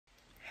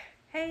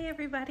Hey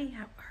everybody,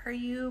 how are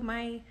you?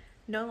 My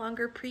no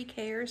longer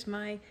pre-Kers,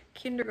 my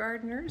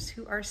kindergartners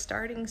who are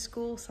starting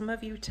school, some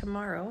of you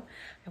tomorrow.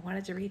 I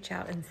wanted to reach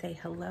out and say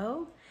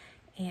hello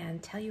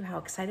and tell you how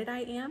excited I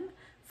am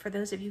for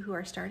those of you who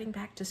are starting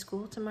back to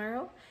school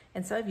tomorrow.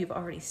 And some of you have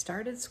already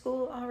started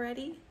school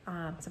already.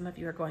 Some of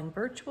you are going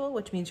virtual,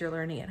 which means you're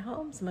learning at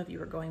home. Some of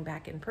you are going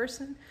back in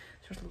person.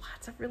 There's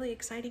lots of really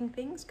exciting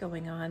things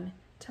going on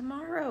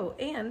tomorrow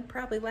and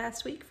probably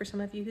last week for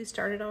some of you who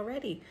started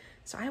already.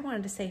 So I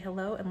wanted to say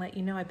hello and let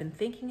you know I've been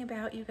thinking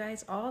about you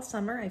guys all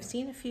summer. I've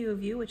seen a few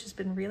of you, which has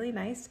been really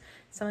nice.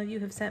 Some of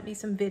you have sent me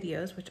some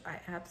videos, which I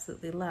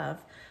absolutely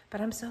love, but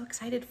I'm so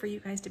excited for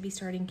you guys to be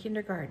starting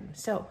kindergarten.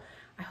 So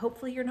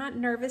hopefully you're not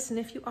nervous, and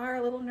if you are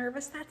a little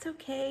nervous, that's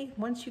okay.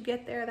 Once you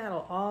get there,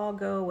 that'll all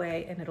go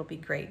away and it'll be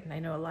great. And I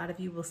know a lot of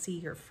you will see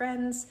your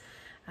friends,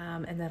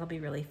 and that'll be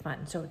really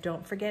fun. So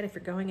don't forget, if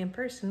you're going in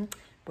person,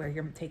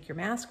 take your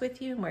mask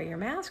with you and wear your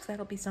mask.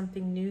 That'll be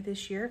something new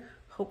this year.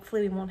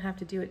 Hopefully we won't have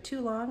to do it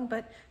too long,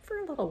 but for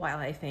a little while,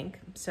 I think.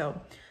 So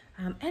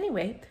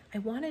anyway, I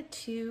wanted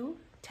to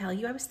tell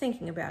you I was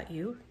thinking about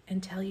you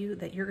and tell you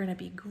that you're going to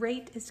be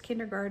great as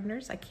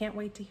kindergartners. I can't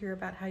wait to hear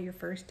about how your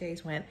first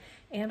days went.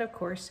 And of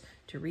course,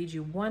 to read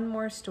you one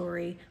more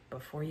story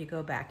before you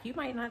go back. You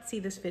might not see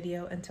this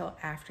video until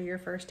after your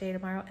first day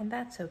tomorrow, and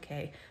that's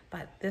okay.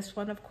 But this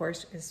one, of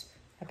course, is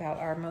about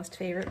our most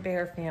favorite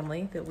bear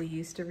family that we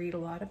used to read a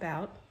lot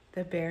about,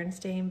 the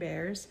Berenstain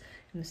Bears.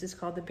 And this is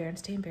called The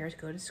Berenstain Bears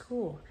Go to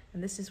School.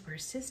 And this is where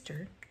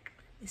Sister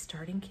is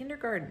starting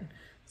kindergarten.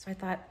 So I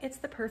thought, it's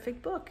the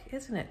perfect book,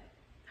 isn't it?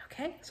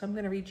 Okay, so I'm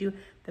going to read you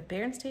The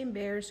Berenstain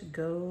Bears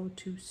Go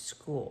to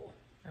School.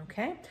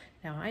 Okay,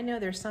 now I know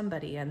there's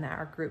somebody in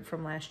our group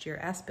from last year,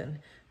 Aspen,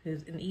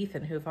 and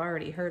Ethan, who've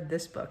already heard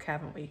this book,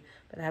 haven't we?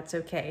 But that's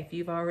okay. If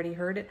you've already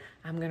heard it,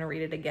 I'm going to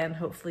read it again.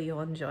 Hopefully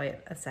you'll enjoy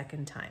it a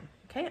second time.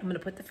 Okay, I'm going to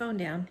put the phone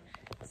down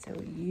so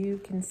you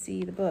can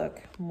see the book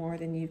more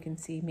than you can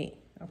see me.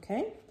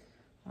 Okay?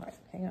 All right,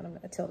 hang on. I'm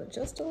going to tilt it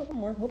just a little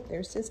more. Oh,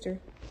 there's Sister,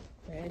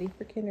 ready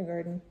for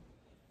kindergarten.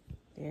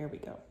 There we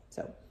go.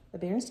 So, The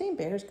Berenstain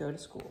Bears Go to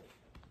School.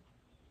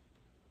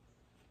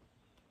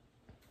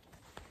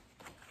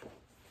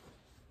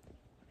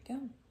 There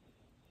we go.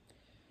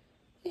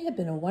 It had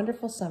been a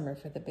wonderful summer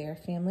for the Bear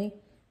family.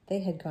 They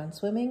had gone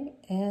swimming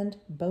and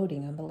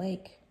boating on the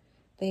lake.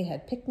 They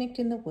had picnicked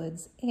in the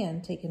woods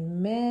and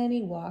taken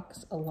many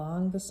walks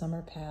along the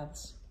summer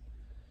paths.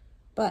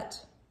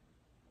 But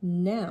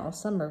now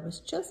summer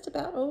was just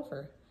about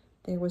over.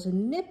 There was a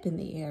nip in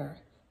the air.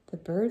 The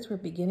birds were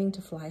beginning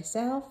to fly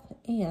south,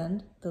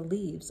 and the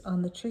leaves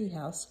on the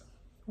treehouse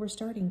were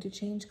starting to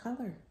change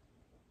color.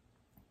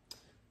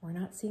 We're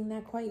not seeing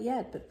that quite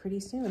yet, but pretty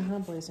soon, huh,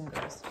 boys and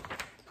girls?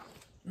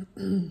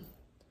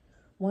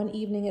 One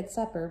evening at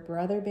supper,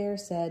 Brother Bear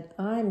said,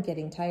 "I'm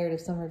getting tired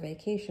of summer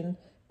vacation.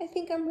 I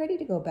think I'm ready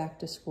to go back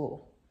to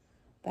school."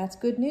 "That's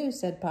good news,"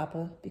 said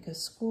Papa, "because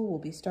school will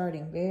be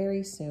starting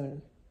very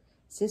soon."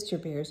 Sister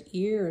Bear's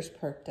ears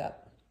perked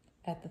up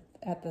at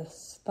the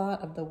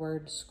thought of the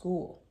word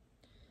school.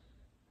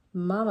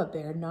 Mama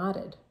Bear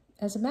nodded.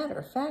 "As a matter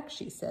of fact,"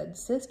 she said,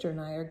 "Sister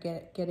and I are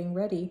getting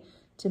ready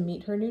to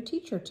meet her new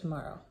teacher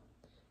tomorrow."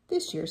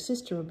 This year,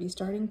 Sister will be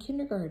starting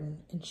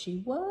kindergarten, and she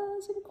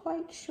wasn't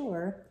quite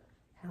sure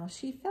how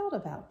she felt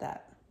about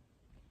that.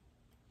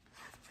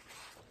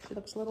 She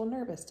looks a little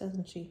nervous,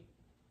 doesn't she?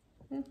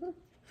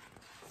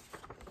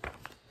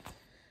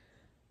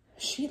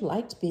 She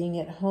liked being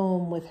at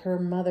home with her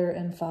mother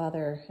and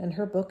father and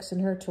her books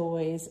and her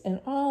toys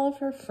and all of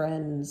her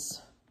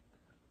friends.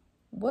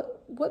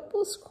 What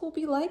will school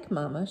be like,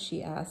 Mama?"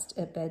 she asked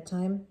at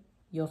bedtime.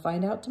 "You'll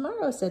find out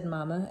tomorrow," said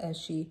Mama as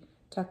she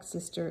tucked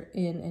Sister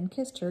in and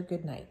kissed her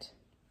goodnight.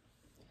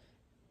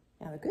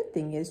 Now the good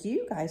thing is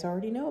you guys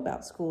already know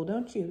about school,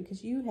 don't you?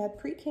 Because you had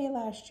pre-K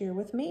last year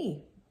with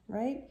me,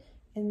 right?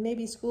 And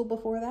maybe school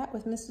before that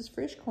with Mrs.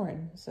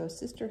 Frischkorn. So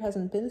Sister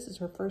hasn't been, this is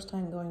her first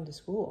time going to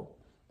school.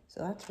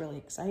 So that's really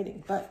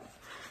exciting, but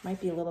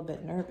might be a little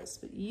bit nervous,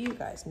 but you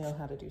guys know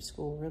how to do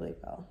school really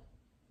well.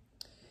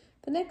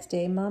 The next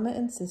day, Mama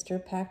and Sister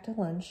packed a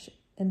lunch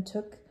and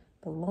took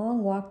the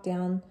long walk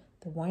down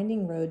the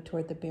winding road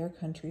toward the Bear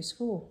Country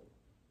School.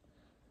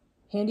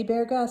 Handy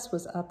Bear Gus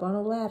was up on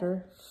a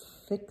ladder,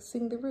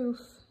 fixing the roof.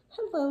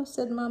 "Hello,"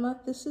 said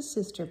Mama. "This is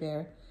Sister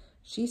Bear.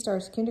 She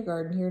starts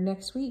kindergarten here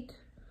next week."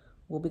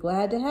 "We'll be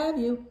glad to have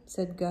you,"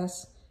 said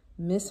Gus.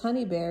 "Miss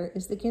Honey Bear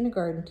is the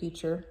kindergarten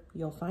teacher.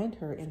 You'll find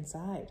her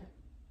inside."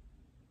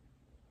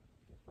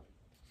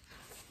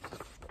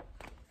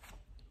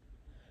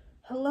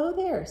 "Hello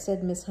there,"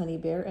 said Miss Honey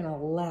Bear in a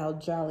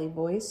loud, jolly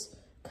voice.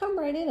 "Come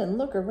right in and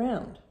look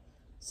around."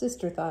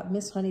 Sister thought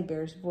Miss Honey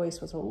Bear's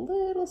voice was a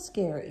little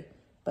scary,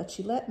 but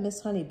she let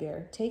Miss Honey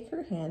Bear take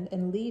her hand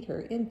and lead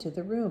her into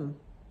the room.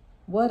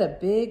 What a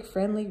big,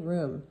 friendly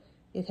room.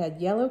 It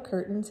had yellow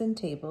curtains and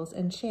tables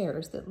and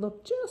chairs that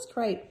looked just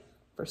right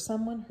for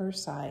someone her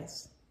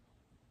size.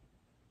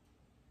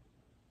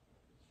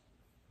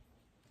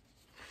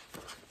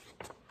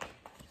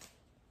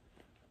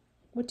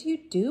 "What do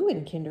you do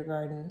in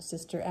kindergarten?"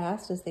 Sister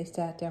asked as they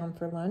sat down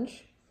for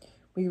lunch.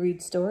 "We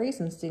read stories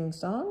and sing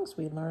songs.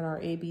 We learn our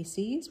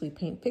ABCs. We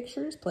paint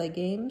pictures, play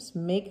games,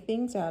 make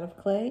things out of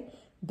clay,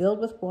 build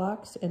with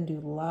blocks, and do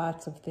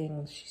lots of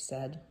things," she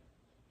said.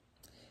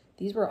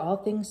 These were all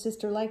things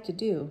Sister liked to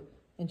do,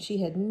 and she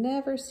had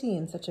never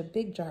seen such a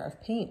big jar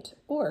of paint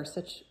or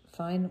such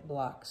fine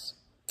blocks.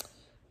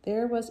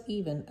 There was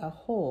even a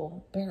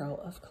whole barrel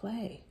of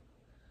clay.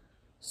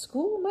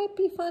 School might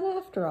be fun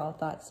after all,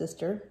 thought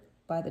Sister,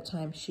 by the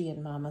time she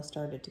and Mama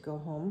started to go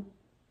home.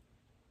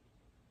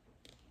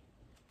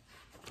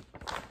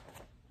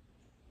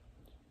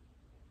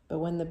 But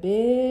when the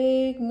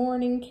big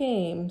morning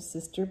came,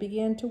 Sister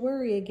began to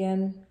worry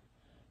again.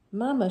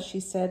 "Mama," she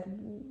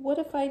said, "what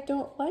if I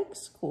don't like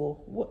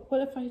school?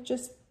 What if I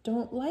just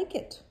don't like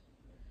it?"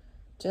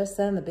 Just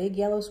then the big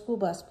yellow school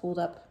bus pulled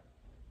up.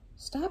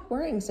 "Stop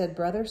worrying," said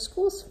Brother.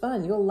 "School's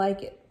fun. You'll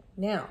like it.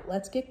 Now,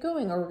 let's get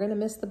going or we're going to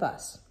miss the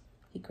bus."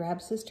 He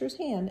grabbed Sister's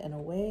hand and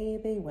away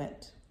they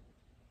went.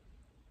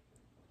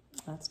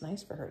 That's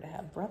nice for her to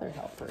have Brother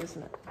help her,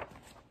 isn't it?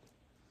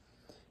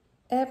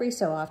 Every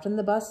so often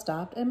the bus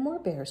stopped and more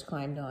bears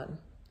climbed on.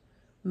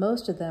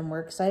 Most of them were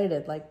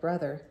excited like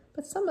Brother,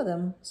 but some of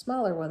them,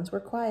 smaller ones, were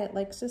quiet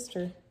like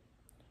Sister.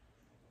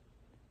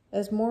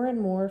 As more and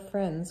more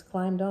friends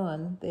climbed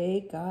on, they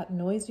got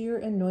noisier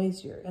and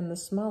noisier, and the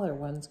smaller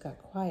ones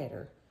got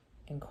quieter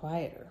and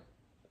quieter.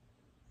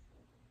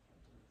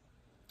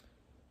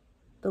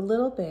 The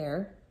little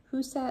bear,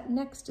 who sat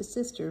next to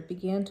Sister,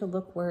 began to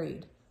look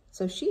worried,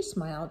 so she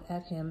smiled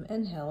at him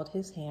and held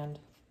his hand.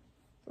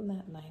 Isn't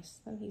that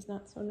nice? Then he's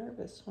not so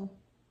nervous, huh?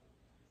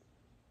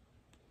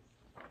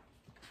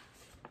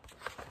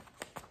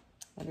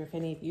 Wonder if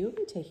any of you will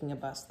be taking a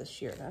bus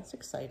this year. That's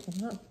exciting,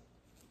 huh?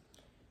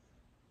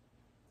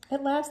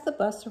 At last the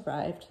bus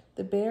arrived.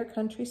 The Bear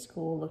Country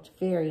School looked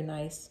very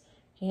nice.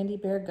 Handy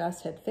Bear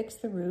Gus had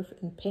fixed the roof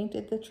and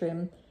painted the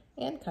trim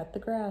and cut the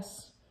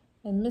grass.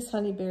 And Miss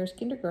Honey Bear's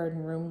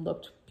kindergarten room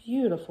looked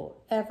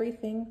beautiful.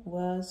 Everything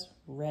was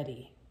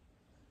ready.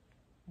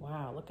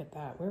 Wow, look at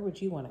that. Where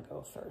would you want to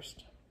go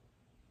first?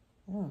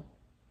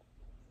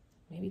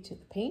 Maybe to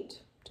the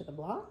paint, to the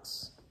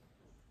blocks?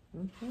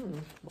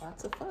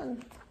 Lots of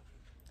fun.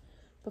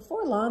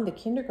 Before long, the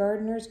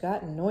kindergartners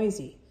got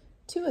noisy.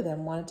 2 of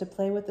them wanted to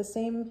play with the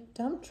same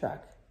dump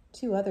truck.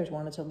 2 others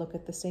wanted to look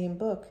at the same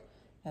book.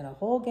 And a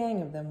whole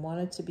gang of them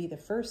wanted to be the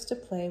first to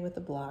play with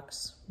the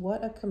blocks.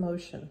 What a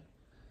commotion.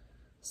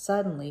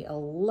 Suddenly, a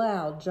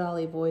loud,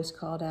 jolly voice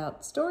called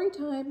out, "Story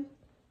time!"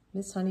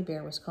 Miss Honey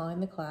Bear was calling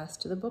the class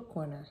to the book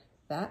corner.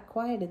 That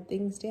quieted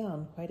things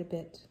down quite a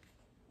bit.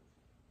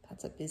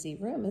 That's a busy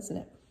room, isn't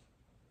it?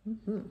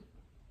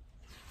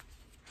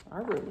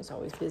 Our room was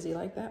always busy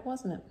like that,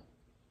 wasn't it?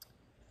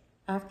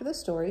 After the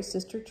story,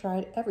 Sister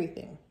tried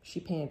everything. She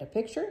painted a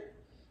picture.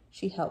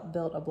 She helped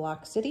build a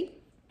block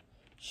city.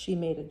 She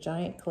made a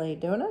giant clay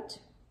donut.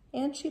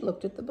 And she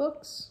looked at the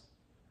books.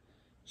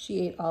 She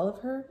ate all of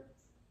her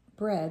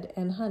bread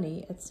and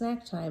honey at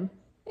snack time,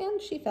 and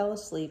she fell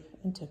asleep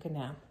and took a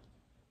nap.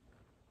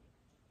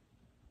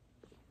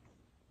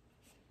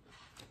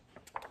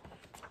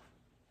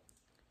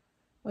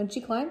 When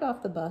she climbed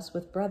off the bus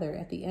with Brother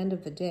at the end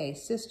of the day,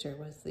 Sister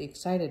was the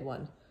excited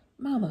one.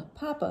 "Mama,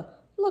 Papa,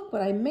 look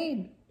what I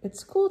made at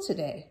school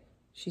today,"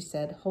 she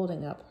said,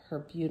 holding up her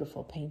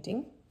beautiful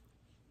painting.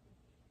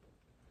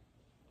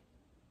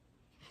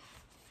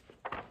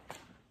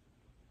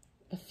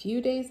 A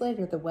few days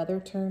later, the weather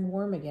turned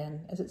warm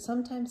again, as it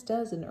sometimes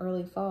does in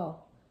early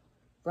fall.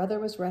 Brother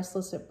was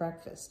restless at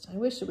breakfast. "I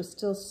wish it was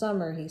still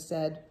summer," he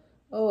said.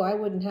 "Oh, I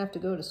wouldn't have to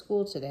go to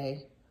school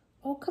today."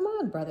 "Oh, come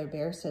on, Brother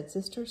Bear," said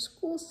Sister.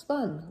 "School's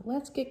fun.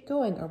 Let's get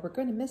going or we're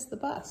going to miss the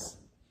bus."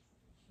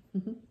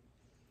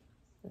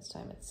 This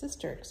time it's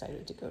Sister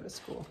excited to go to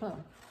school, huh?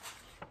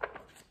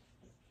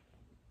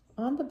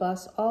 On the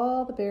bus,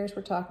 all the bears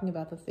were talking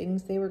about the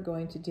things they were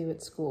going to do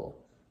at school.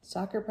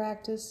 Soccer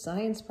practice,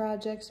 science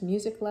projects,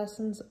 music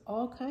lessons,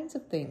 all kinds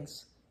of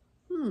things.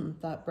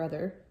 Thought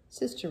Brother.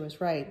 Sister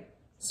was right.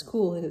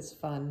 School is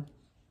fun.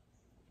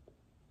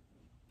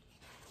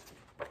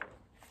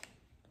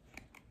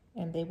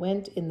 And they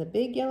went in the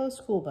big yellow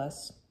school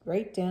bus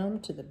right down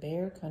to the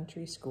Bear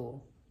Country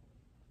School.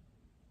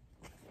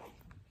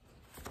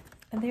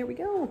 And there we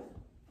go.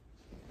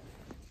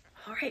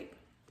 All right.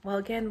 Well,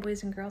 again,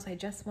 boys and girls, I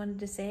just wanted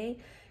to say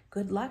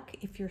good luck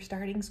if you're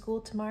starting school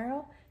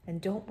tomorrow. And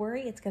don't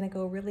worry, it's going to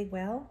go really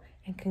well.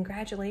 And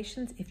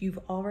congratulations if you've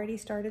already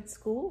started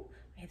school.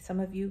 Some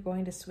of you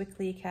going to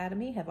Swickley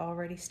Academy have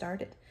already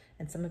started.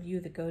 And some of you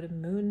that go to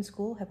Moon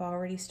School have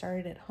already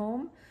started at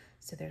home.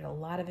 So there's a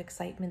lot of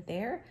excitement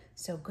there.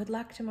 So good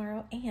luck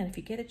tomorrow. And if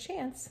you get a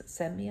chance,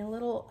 send me a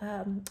little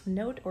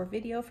note or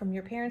video from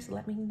your parents to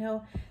let me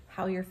know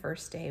how your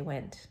first day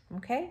went.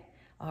 Okay?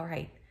 All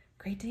right.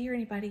 Great to hear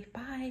anybody.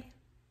 Bye.